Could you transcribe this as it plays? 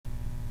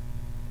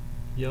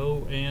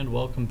Yo, and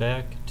welcome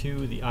back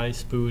to the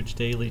iSpooge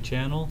daily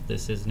channel.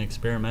 This is an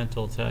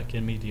experimental tech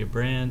and media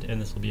brand,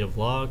 and this will be a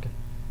vlog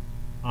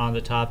on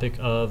the topic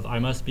of I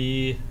must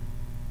be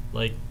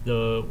like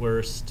the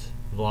worst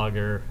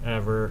vlogger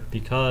ever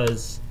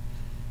because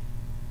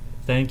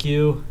thank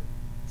you.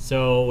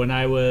 So when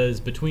I was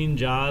between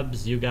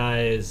jobs, you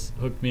guys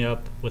hooked me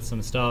up with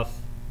some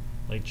stuff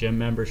like gym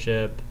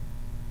membership,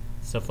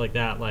 stuff like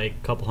that, like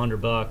a couple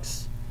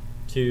 $100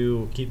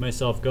 to keep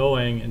myself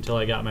going until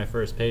I got my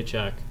first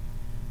paycheck.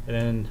 And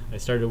then I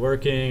started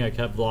working, I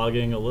kept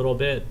vlogging a little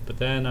bit, but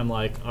then I'm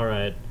like, all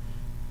right,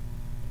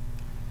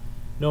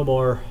 no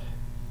more.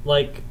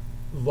 Like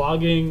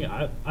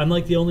vlogging, I'm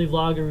like the only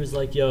vlogger who's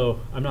like, yo,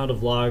 I'm not a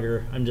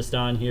vlogger, I'm just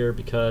on here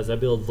because I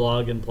build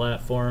vlogging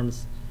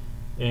platforms.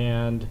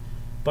 And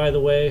by the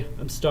way,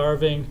 I'm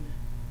starving,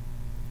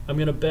 I'm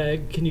gonna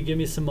beg, can you give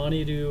me some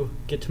money to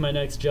get to my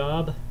next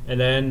job? And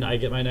then I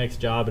get my next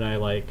job and I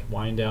like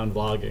wind down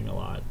vlogging a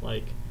lot.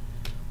 Like,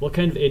 what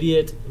kind of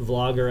idiot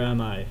vlogger am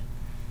I?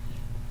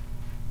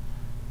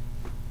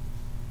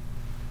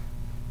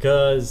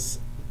 Because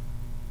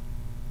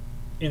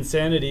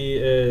insanity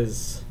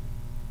is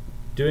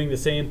doing the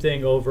same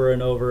thing over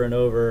and over and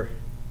over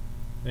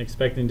and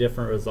expecting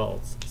different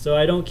results. So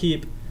I don't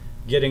keep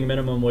getting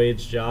minimum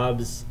wage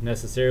jobs,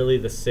 necessarily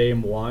the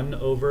same one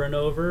over and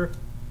over,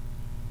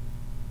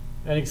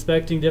 and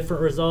expecting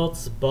different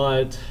results,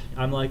 but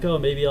I'm like, oh,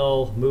 maybe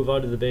I'll move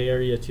out of the Bay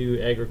Area to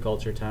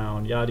agriculture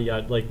town, yada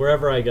yada. Like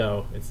wherever I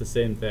go, it's the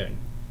same thing.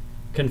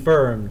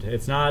 Confirmed.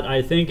 It's not,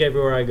 I think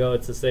everywhere I go,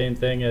 it's the same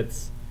thing.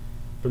 It's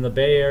from the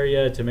Bay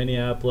Area to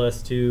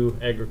Minneapolis to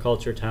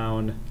agriculture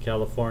town,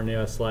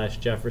 California /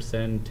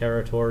 Jefferson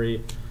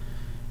territory.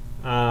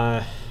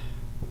 I'm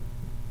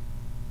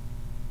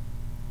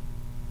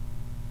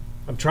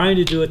trying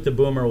to do it the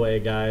boomer way,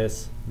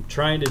 guys. I'm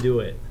trying to do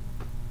it.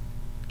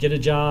 Get a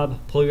job,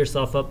 pull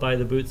yourself up by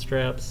the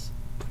bootstraps,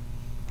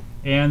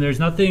 and there's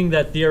nothing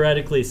that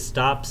theoretically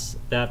stops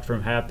that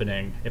from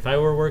happening. If I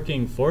were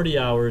working 40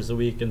 hours a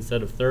week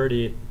instead of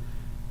 30,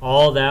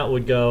 all that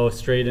would go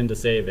straight into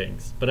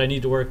savings. But I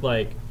need to work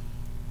like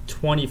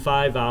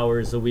 25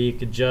 hours a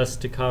week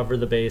just to cover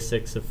the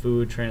basics of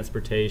food,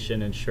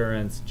 transportation,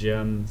 insurance,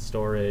 gym,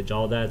 storage,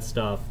 all that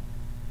stuff.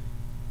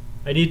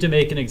 I need to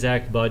make an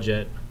exact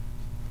budget,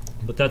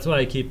 but that's why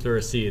I keep the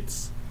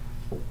receipts.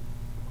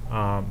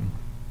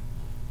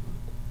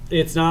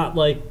 It's not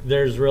like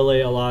there's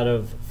really a lot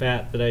of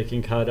fat that I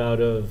can cut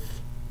out of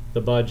the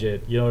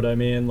budget. You know what I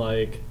mean?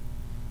 Like,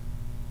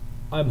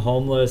 I'm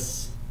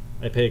homeless.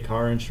 I pay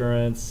car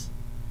insurance,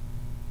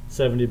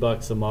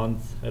 $70 a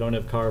month. I don't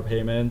have car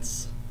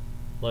payments.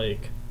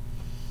 Like,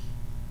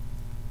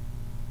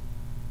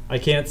 I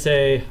can't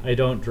say I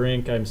don't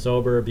drink. I'm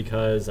sober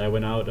because I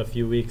went out a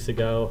few weeks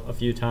ago a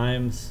few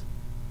times.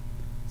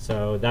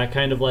 So that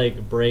kind of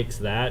like breaks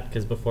that,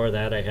 because before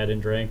that I hadn't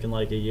drank in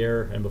like a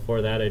year, and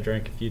before that I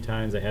drank a few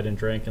times. I hadn't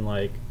drank in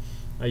like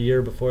a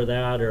year before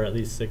that, or at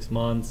least 6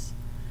 months.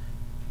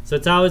 So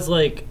it's always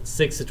like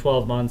 6 to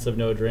 12 months of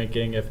no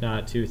drinking, if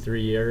not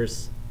 2-3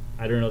 years.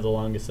 I don't know the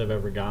longest I've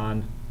ever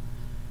gone,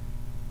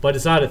 but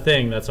it's not a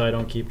thing. That's why I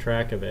don't keep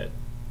track of it.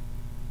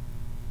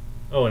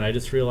 Oh, and I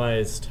just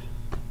realized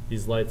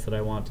these lights that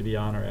I want to be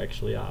on are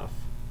actually off.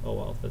 Oh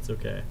well, that's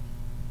okay.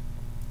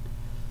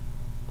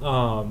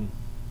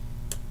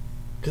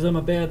 Because I'm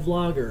a bad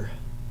vlogger.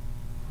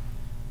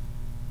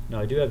 No,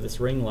 I do have this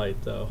ring light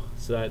though,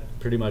 so that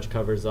pretty much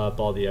covers up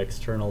all the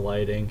external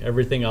lighting.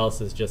 Everything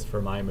else is just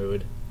for my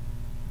mood.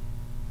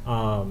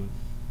 Actually,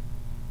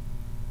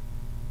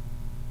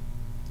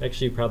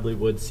 you probably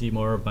would see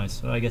more of my,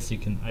 so I guess you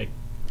can,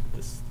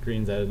 the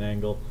screen's at an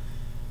angle.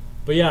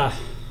 But yeah,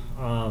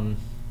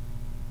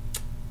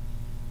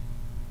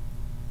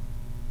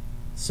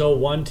 so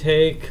one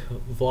take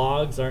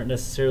vlogs aren't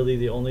necessarily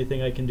the only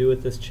thing I can do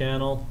with this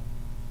channel.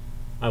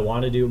 I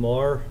want to do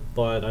more,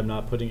 but I'm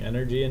not putting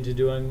energy into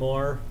doing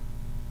more.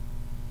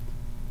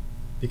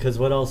 Because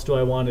what else do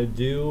I want to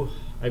do?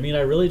 I mean,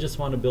 I really just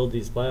want to build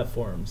these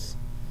platforms.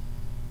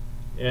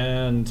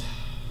 And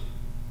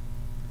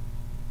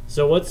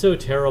so what's so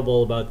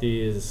terrible about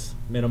these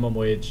minimum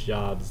wage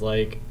jobs?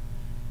 Like,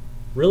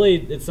 really,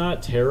 it's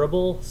not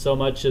terrible so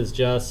much as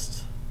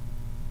just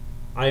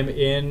I'm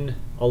in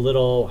a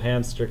little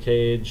hamster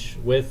cage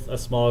with a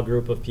small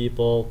group of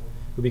people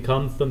who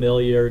become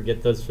familiar,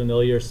 get those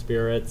familiar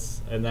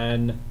spirits, and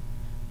then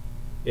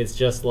it's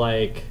just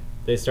like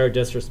they start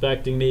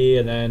disrespecting me,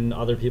 and then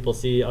other people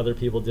see other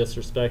people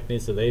disrespect me,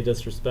 so they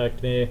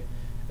disrespect me,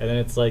 and then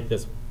it's like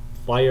this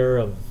fire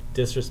of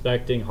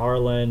disrespecting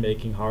Harlan,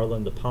 making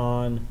Harlan the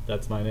pawn.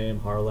 That's my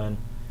name, Harlan.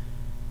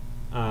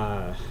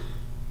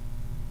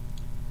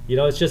 You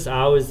know, it's just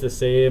always the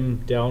same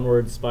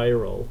downward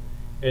spiral,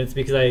 and it's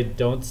because I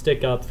don't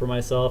stick up for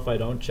myself. I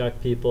don't check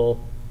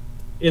people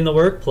in the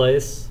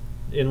workplace.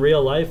 In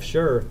real life,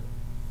 sure,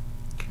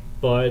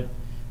 but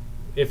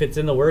if it's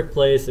in the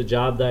workplace, a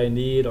job that I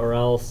need, or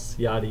else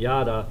yada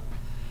yada.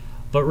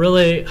 But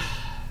really,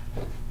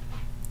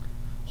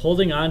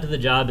 holding on to the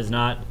job is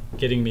not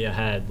getting me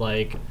ahead.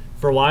 Like,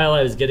 for a while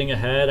I was getting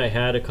ahead. I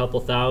had a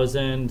couple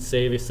thousand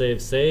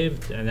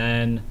saved, and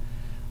then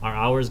our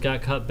hours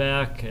got cut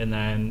back, and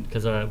then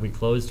because we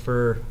closed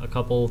for a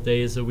couple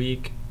days a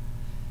week,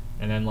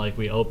 and then like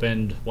we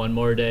opened one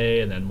more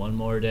day and then one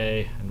more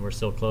day, and we're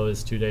still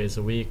closed 2 days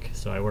a week,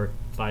 so I work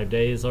 5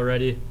 days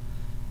already,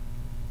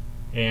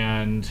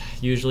 and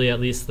usually at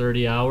least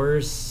 30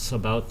 hours,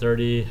 about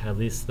 30, at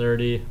least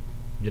 30.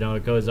 You know,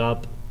 it goes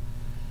up.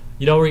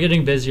 You know, we're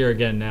getting busier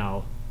again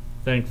now.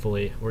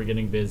 Thankfully, we're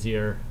getting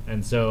busier,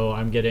 and so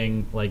I'm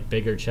getting like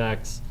bigger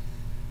checks.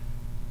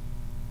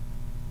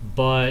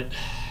 But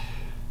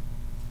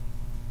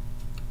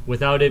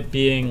without it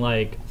being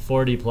like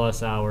 40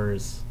 plus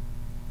hours,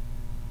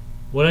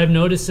 what I'm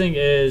noticing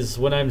is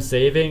when I'm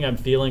saving, I'm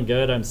feeling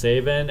good, I'm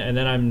saving, and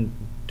then I'm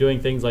doing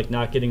things like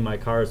not getting my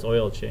car's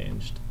oil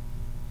changed,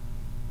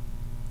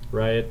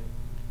 right?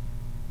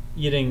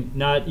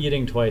 Not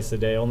eating twice a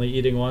day, only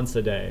eating once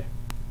a day,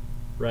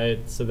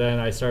 right? So then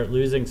I start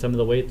losing some of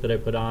the weight that I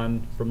put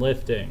on from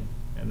lifting,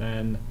 and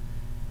then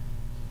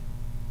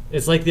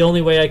it's like the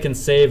only way I can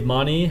save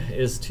money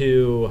is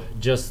to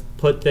just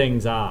put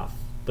things off.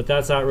 But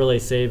that's not really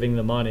saving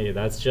the money.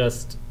 That's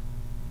just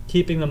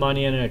keeping the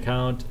money in an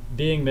account,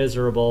 being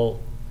miserable,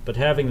 but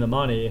having the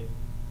money,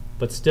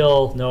 but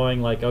still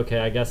knowing like, okay,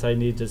 I guess I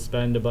need to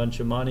spend a bunch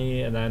of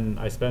money, and then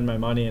I spend my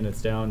money and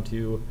it's down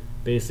to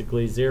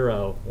basically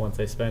zero once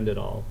I spend it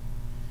all.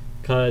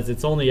 Because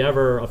it's only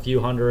ever a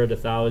few hundred,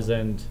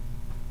 1,000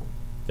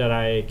 that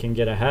I can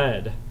get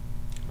ahead,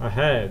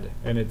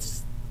 and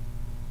it's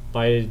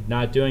by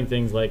not doing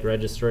things like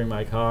registering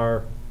my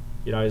car.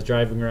 You know, I was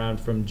driving around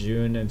from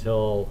June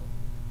until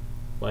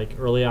like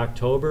early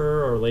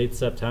October or late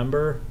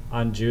September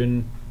on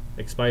June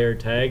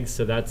expired tags.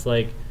 So that's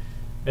like,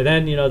 and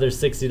then, you know,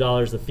 there's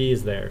 $60 of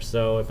fees there.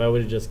 So if I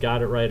would have just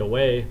got it right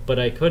away, but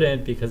I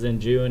couldn't because in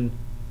June,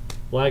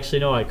 well, actually,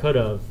 no, I could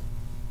have.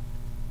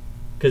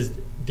 Because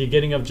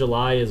beginning of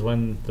July is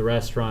when the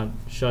restaurant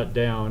shut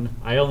down.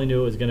 I only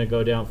knew it was going to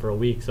go down for a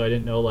week, so I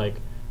didn't know like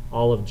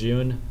all of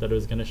June that it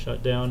was going to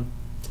shut down.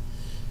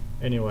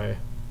 Anyway.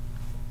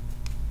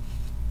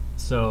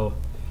 So,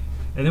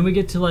 and then we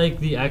get to like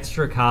the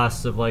extra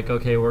costs of like,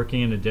 okay,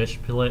 working in a dish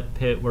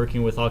pit,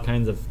 working with all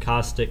kinds of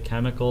caustic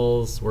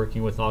chemicals,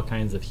 working with all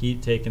kinds of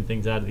heat, taking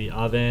things out of the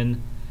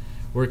oven,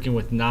 working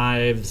with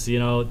knives. You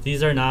know,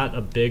 these are not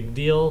a big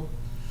deal,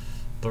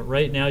 but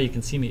right now you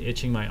can see me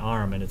itching my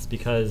arm, and it's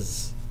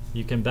because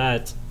you can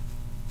bet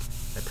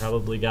I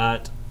probably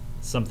got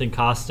something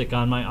caustic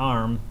on my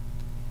arm,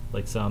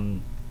 like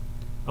some,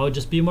 oh,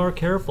 just be more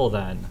careful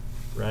then,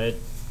 right?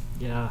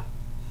 Yeah.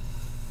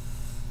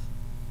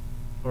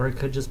 Or it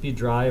could just be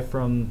dry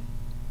from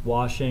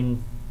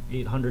washing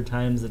 800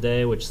 times a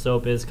day, which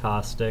soap is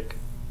caustic.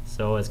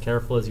 So as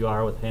careful as you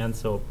are with hand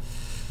soap,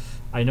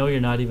 I know you're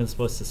not even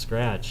supposed to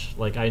scratch.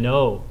 Like, I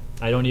know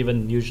I don't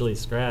even usually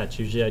scratch.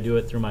 Usually I do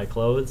it through my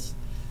clothes,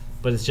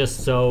 but it's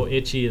just so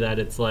itchy that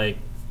it's like,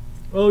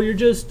 oh, you're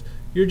just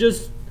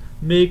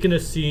making a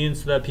scene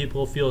so that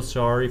people feel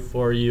sorry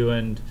for you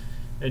and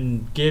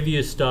give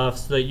you stuff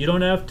so that you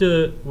don't have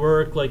to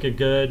work like a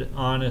good,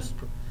 honest.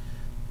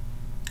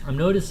 I'm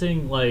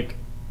noticing, like,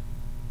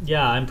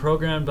 yeah, I'm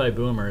programmed by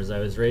boomers. I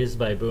was raised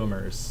by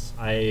boomers.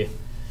 I'm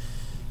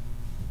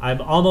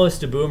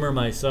almost a boomer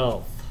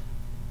myself.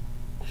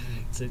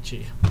 It's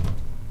itchy.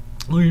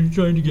 Oh, you're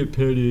trying to get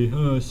pity.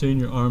 Saying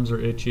your arms are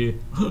itchy.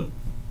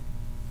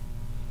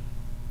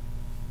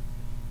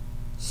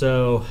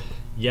 So,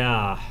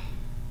 yeah.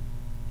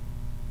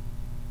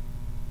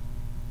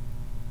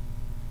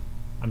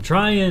 I'm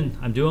trying.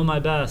 I'm doing my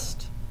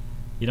best.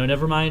 You know,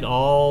 never mind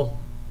all.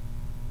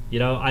 You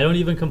know, I don't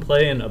even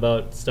complain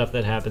about stuff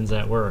that happens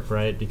at work,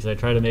 right? Because I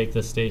try to make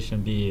this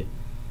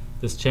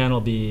channel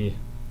be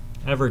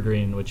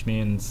evergreen, which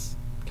means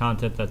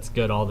content that's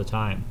good all the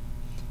time.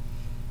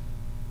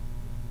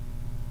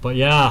 But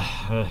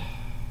yeah,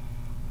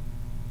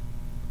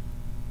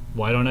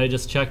 why don't I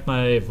just check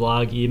my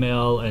vlog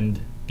email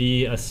and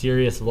be a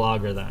serious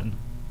vlogger then?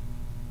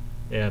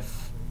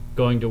 If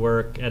going to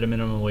work at a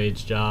minimum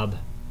wage job,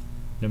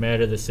 no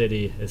matter the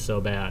city, is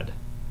so bad.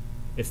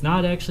 It's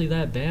not actually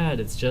that bad.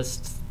 It's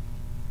just,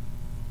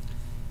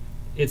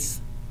 you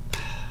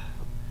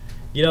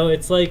know,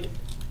 it's like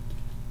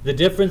the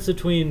difference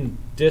between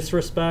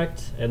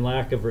disrespect and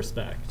lack of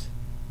respect.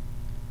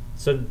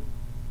 So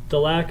the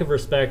lack of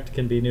respect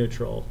can be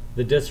neutral.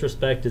 The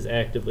disrespect is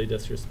actively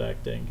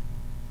disrespecting.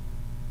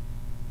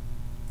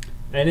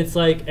 And it's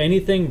like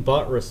anything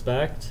but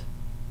respect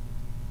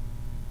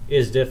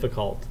is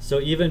difficult. So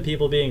even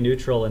people being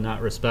neutral and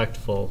not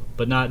respectful,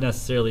 but not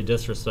necessarily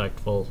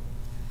disrespectful,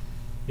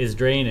 is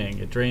draining.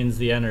 It drains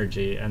the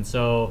energy. And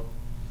so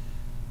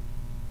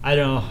I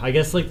don't know, I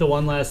guess like the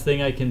one last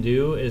thing I can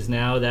do is,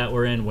 now that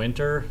we're in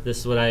winter, this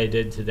is what I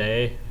did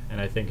today, and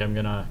I think I'm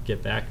gonna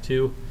get back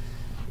to,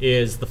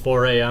 is the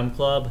 4 a.m.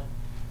 club.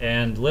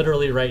 And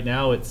literally right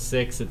now it's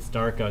 6, it's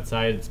dark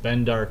outside. It's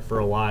been dark for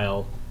a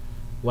while.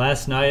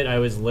 Last night I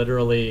was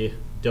literally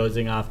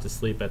dozing off to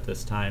sleep at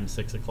this time,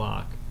 6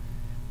 o'clock.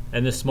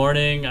 And this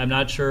morning, I'm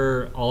not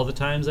sure all the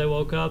times I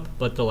woke up,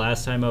 but the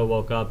last time I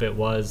woke up, it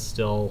was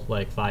still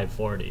like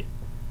 5:40.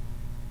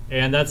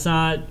 And that's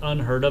not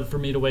unheard of for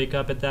me to wake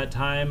up at that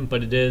time,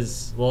 but it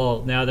is,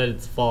 well, now that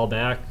it's fall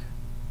back,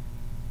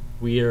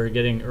 we are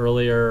getting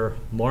earlier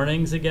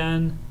mornings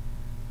again.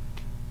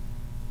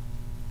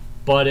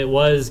 But it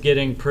was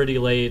getting pretty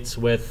late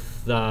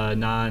with the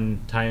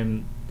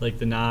non-time, like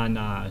the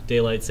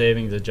non-daylight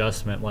savings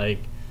adjustment. Like,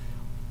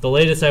 the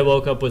latest I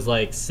woke up was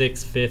like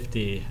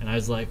 6:50, and I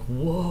was like,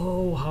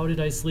 whoa, how did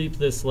I sleep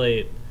this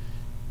late?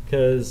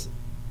 Because,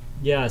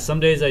 yeah, some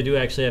days I do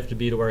actually have to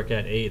be to work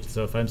at 8,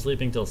 so if I'm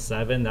sleeping till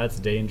 7, that's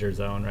danger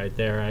zone right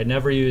there. I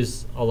never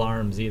use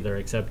alarms either,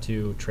 except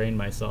to train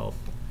myself.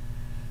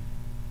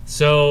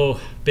 So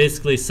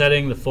basically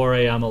setting the 4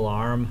 a.m.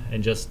 alarm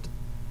and just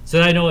so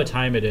that I know what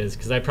time it is,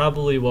 because I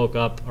probably woke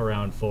up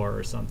around 4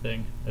 or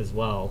something as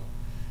well.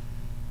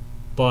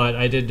 But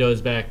I did doze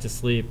back to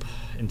sleep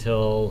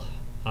until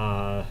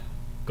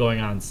going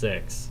on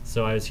 6.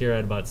 So I was here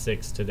at about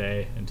 6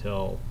 today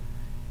until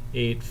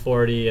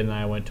 8:40, and then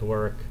I went to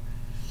work.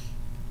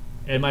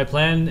 And my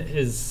plan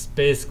is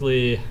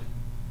basically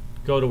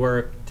go to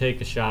work,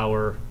 take a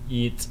shower,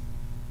 eat,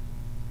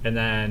 and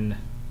then,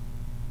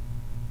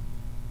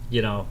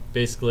 you know,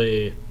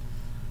 basically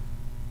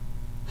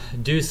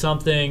do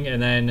something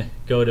and then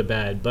go to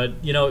bed. But,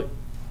 you know,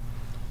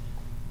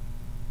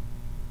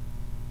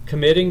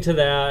 committing to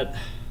that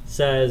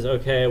says,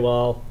 okay,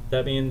 well,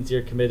 that means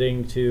you're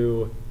committing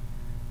to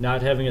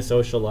not having a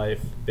social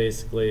life,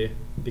 basically,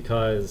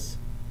 because,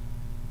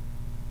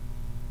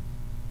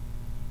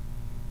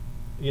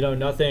 you know,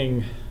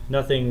 nothing,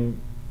 if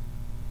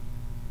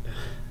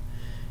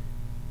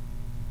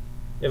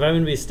I'm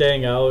going to be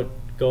staying out,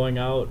 going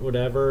out,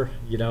 whatever,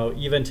 you know,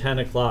 even 10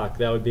 o'clock,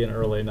 that would be an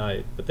early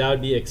night. But that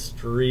would be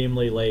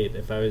extremely late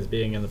if I was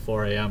being in the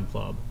 4 a.m.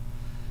 club.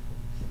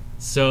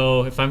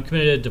 So if I'm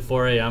committed to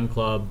 4 a.m.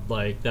 club,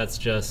 like, that's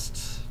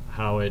just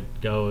how it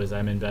goes.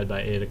 I'm in bed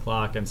by 8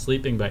 o'clock. I'm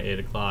sleeping by 8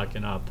 o'clock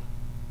and up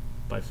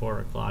by 4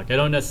 o'clock. I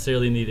don't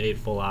necessarily need 8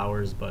 full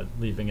hours, but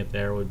leaving it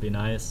there would be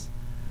nice.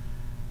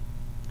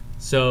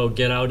 So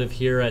get out of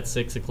here at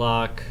 6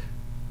 o'clock,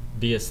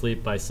 be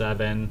asleep by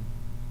 7,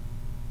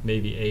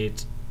 maybe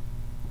 8,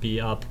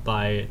 be up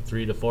by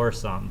 3 to 4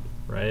 some,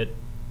 right?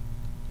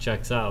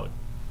 Checks out.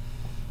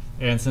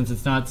 And since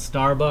it's not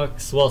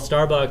Starbucks, well,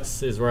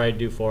 Starbucks is where I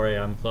do 4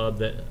 a.m. club,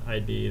 that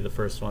I'd be the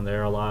first one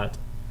there a lot.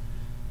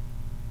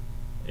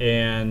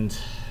 And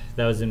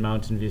that was in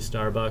Mountain View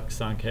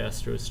Starbucks on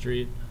Castro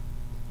Street.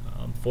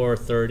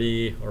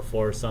 4:30 or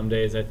 4 some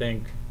days, I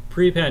think.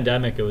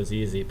 Pre-pandemic, it was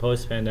easy.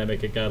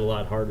 Post-pandemic, it got a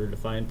lot harder to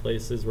find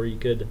places where you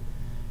could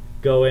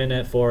go in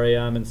at 4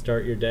 a.m. and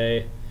start your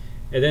day.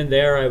 And then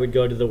there, I would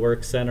go to the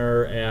work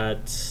center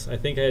at, I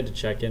think I had to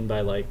check in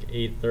by like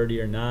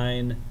 8:30 or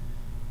 9.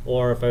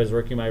 Or if I was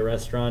working my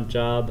restaurant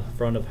job,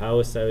 front of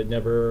house, I would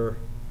never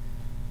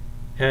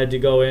had to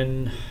go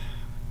in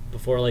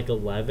before like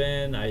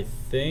 11, I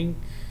think.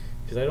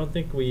 Because I don't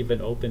think we even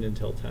opened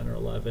until 10 or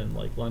 11,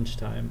 like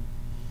lunchtime.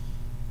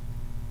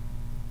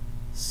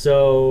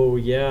 So,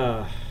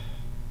 yeah.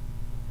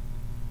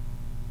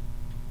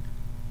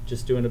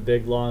 Just doing a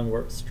big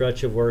long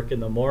stretch of work in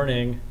the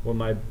morning when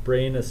my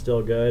brain is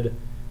still good,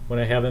 when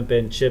I haven't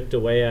been chipped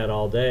away at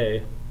all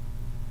day.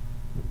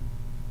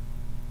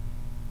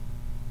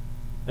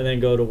 And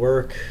then go to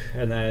work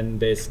and then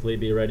basically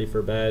be ready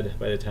for bed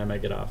by the time I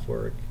get off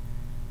work.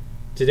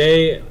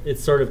 Today,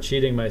 it's sort of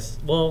cheating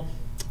well,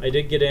 I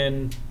did get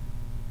in,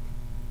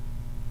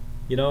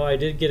 you know, I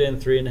did get in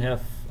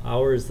 3.5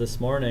 hours this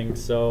morning,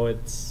 so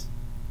it's,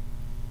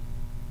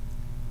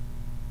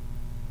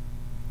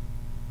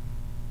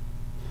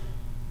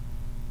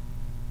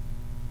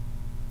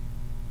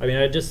 I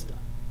mean,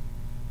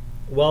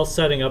 while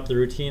setting up the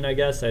routine, I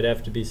guess, I'd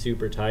have to be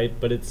super tight,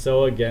 but it's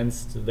so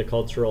against the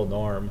cultural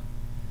norm.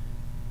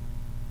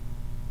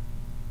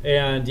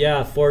 And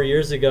yeah, 4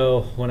 years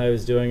ago when I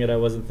was doing it, I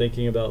wasn't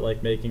thinking about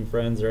like making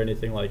friends or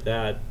anything like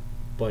that.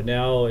 But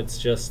now it's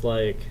just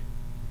like,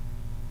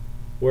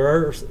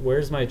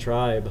 where's my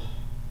tribe?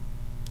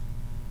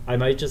 I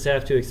might just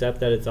have to accept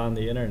that it's on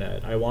the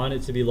internet. I want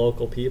it to be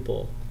local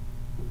people.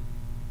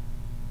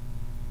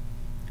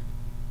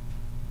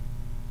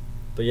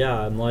 But yeah,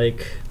 I'm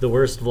like the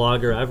worst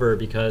vlogger ever,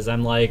 because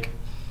I'm like,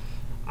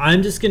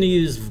 I'm just going to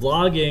use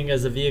vlogging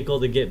as a vehicle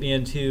to get me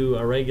into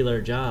a regular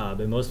job.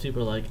 And most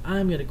people are like,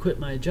 I'm going to quit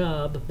my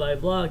job by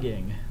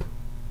vlogging.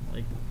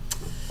 Like,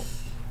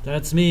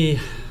 that's me.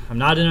 I'm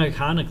not an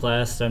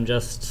iconoclast. I'm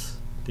just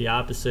the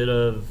opposite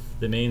of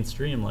the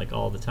mainstream, like,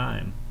 all the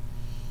time.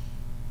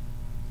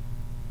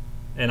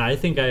 And I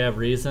think I have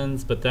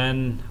reasons, but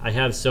then I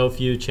have so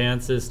few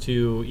chances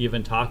to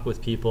even talk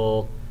with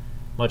people,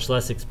 much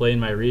less explain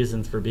my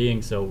reasons for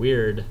being so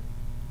weird.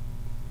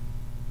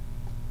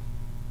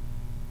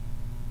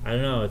 I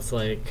don't know, it's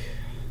like,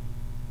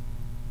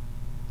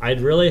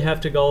 I'd really have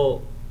to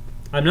go,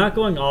 I'm not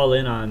going all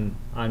in on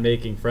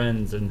making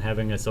friends and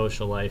having a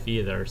social life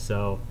either,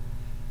 so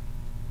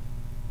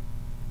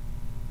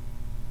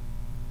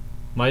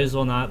might as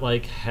well not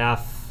like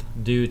half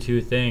do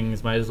two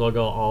things, might as well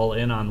go all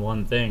in on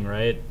one thing,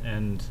 right?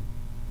 And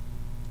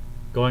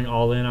going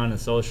all in on a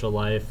social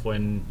life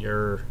when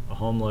you're a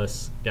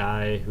homeless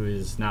guy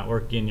who's not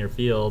working in your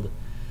field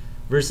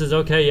versus,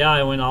 okay, yeah,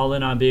 I went all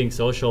in on being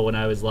social when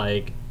I was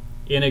like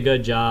in a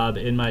good job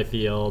in my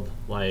field,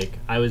 like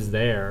I was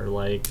there,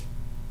 like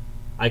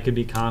I could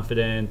be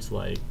confident,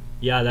 like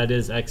yeah, that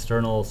is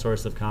external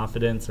source of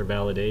confidence or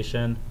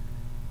validation,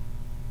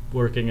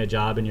 working a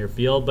job in your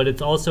field, but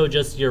it's also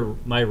just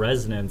my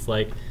resonance.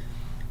 Like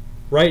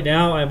right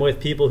now I'm with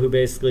people who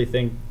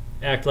basically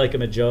act like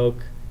I'm a joke,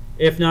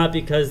 if not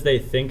because they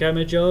think I'm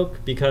a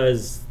joke,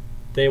 because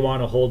they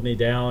want to hold me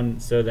down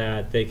so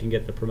that they can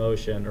get the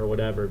promotion or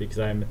whatever, because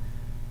I'm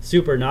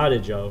super not a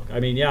joke. I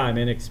mean, yeah, I'm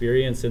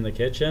inexperienced in the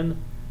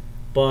kitchen,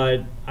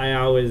 but I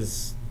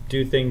always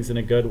do things in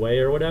a good way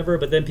or whatever,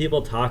 but then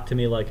people talk to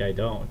me like I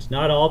don't.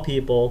 Not all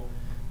people,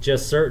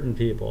 just certain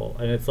people.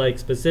 And it's like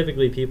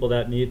specifically people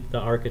that meet the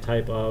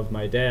archetype of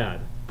my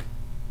dad.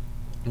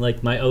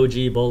 Like my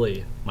OG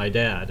bully, my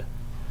dad.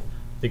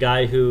 The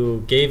guy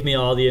who gave me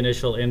all the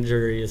initial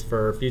injuries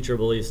for future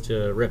bullies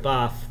to rip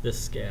off this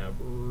scab,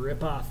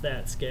 rip off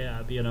that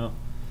scab, you know.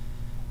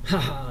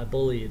 Haha,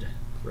 bullied,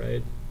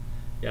 right?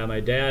 Yeah, my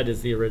dad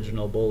is the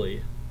original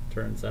bully,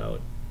 turns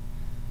out.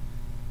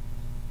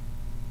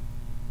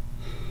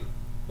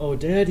 Oh,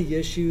 daddy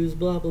issues,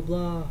 blah, blah,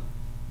 blah.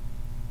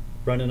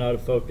 Running out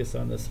of focus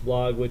on this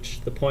vlog,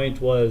 which the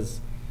point was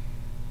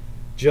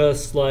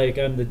just like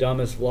I'm the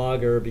dumbest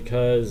vlogger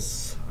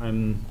because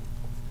I'm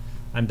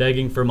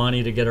begging for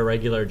money to get a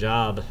regular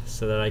job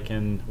so that I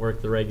can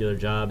work the regular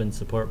job and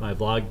support my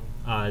vlog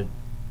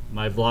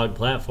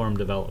platform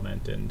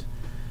development. And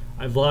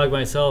I vlog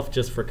myself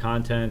just for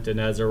content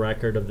and as a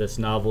record of this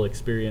novel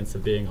experience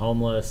of being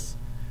homeless.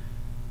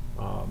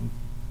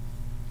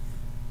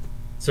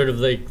 Sort of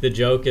like the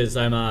joke is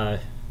I'm a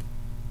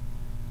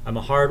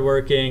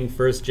hardworking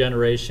first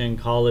generation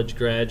college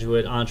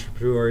graduate,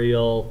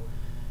 entrepreneurial,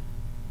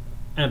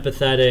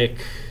 empathetic,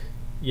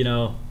 you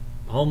know,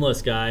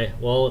 homeless guy.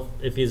 Well,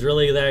 if he's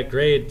really that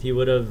great,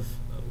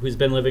 who's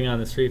been living on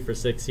the street for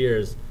 6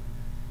 years.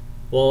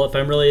 Well, if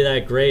I'm really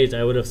that great,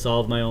 I would have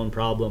solved my own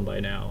problem by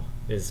now,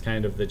 is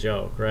kind of the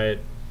joke, right?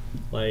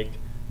 Like,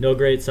 no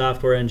great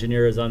software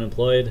engineer is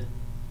unemployed,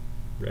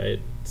 right?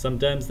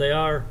 Sometimes they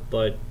are,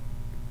 but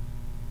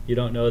you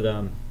don't know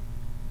them,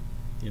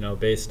 you know,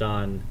 based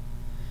on,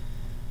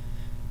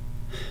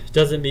 it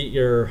doesn't meet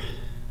your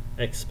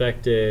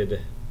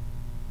expected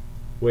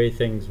way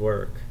things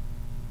work.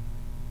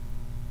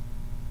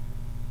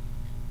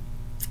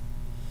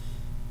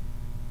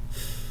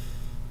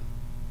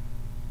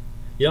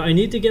 You know, I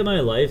need to get my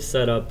life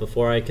set up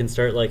before I can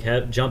start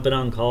like jumping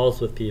on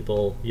calls with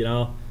people, you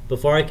know?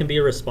 Before I can be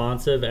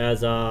responsive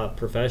as a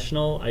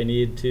professional, I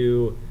need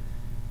to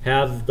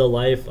have the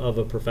life of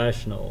a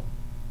professional.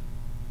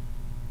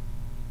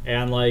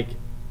 And like,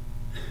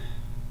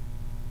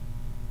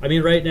 I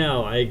mean, right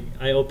now, I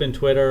opened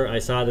Twitter, I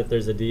saw that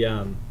there's a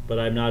DM, but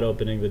I'm not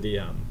opening the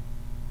DM.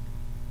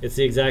 It's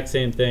the exact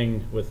same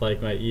thing with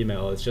like my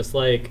email. It's just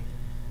like,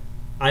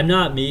 I'm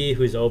not me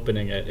who's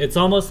opening it. It's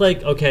almost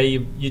like, okay,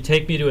 you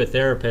take me to a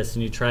therapist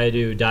and you try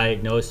to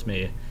diagnose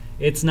me.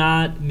 It's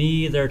not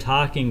me they're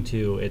talking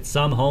to. It's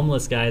some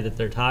homeless guy that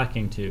they're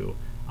talking to.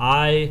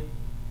 I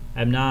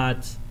am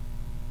not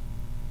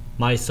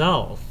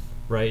myself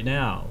right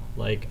now.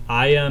 Like,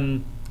 I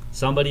am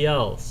somebody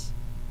else.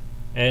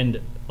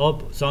 And,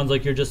 oh, sounds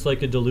like you're just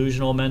like a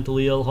delusional,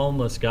 mentally ill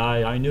homeless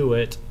guy. I knew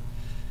it.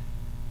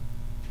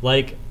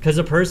 Like, because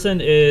a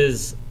person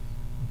is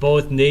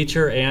both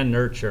nature and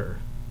nurture.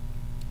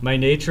 My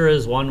nature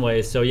is one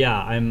way, so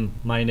yeah, I'm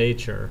my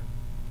nature.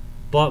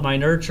 But my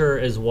nurture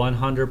is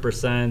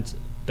 100%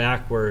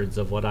 backwards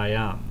of what I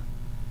am.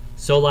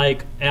 So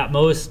like, at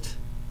most,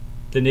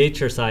 the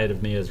nature side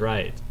of me is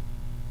right.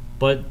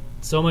 But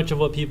so much of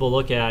what people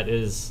look at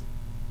is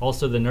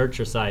also the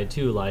nurture side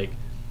too, like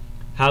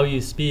how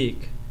you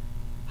speak,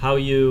 how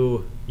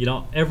you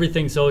know,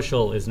 everything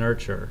social is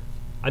nurture.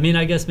 I mean,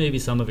 I guess maybe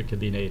some of it could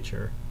be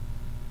nature.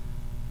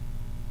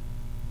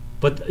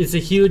 But it's a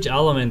huge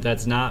element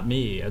that's not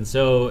me. And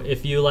so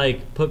if you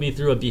like put me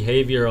through a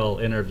behavioral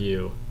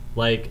interview,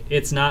 like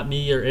it's not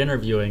me you're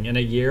interviewing. In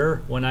a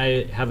year, when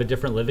I have a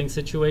different living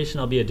situation,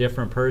 I'll be a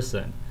different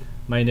person.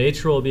 My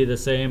nature will be the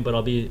same, but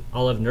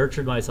I'll have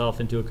nurtured myself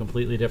into a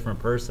completely different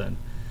person.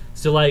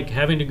 So like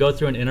having to go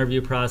through an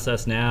interview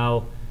process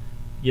now,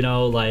 you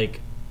know, like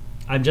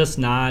I'm just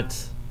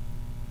not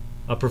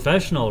a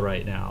professional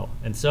right now.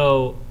 And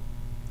so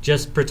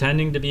just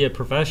pretending to be a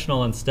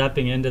professional and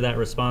stepping into that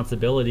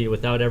responsibility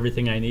without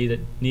everything I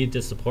need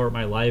to support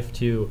my life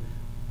to,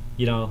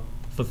 you know,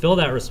 fulfill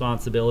that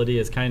responsibility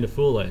is kind of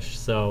foolish.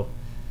 So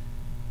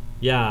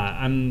yeah,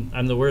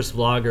 I'm the worst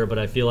vlogger, but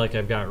I feel like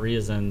I've got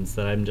reasons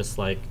that I'm just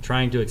like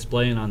trying to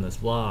explain on this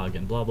vlog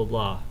and blah blah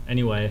blah.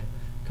 Anyway,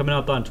 coming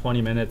up on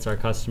 20 minutes, our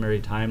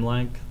customary time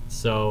length.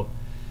 So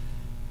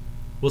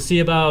we'll see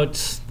about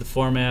the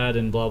format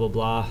and blah blah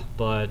blah,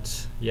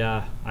 but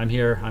yeah, I'm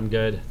here, I'm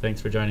good.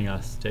 Thanks for joining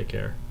us. Take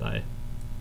care. Bye.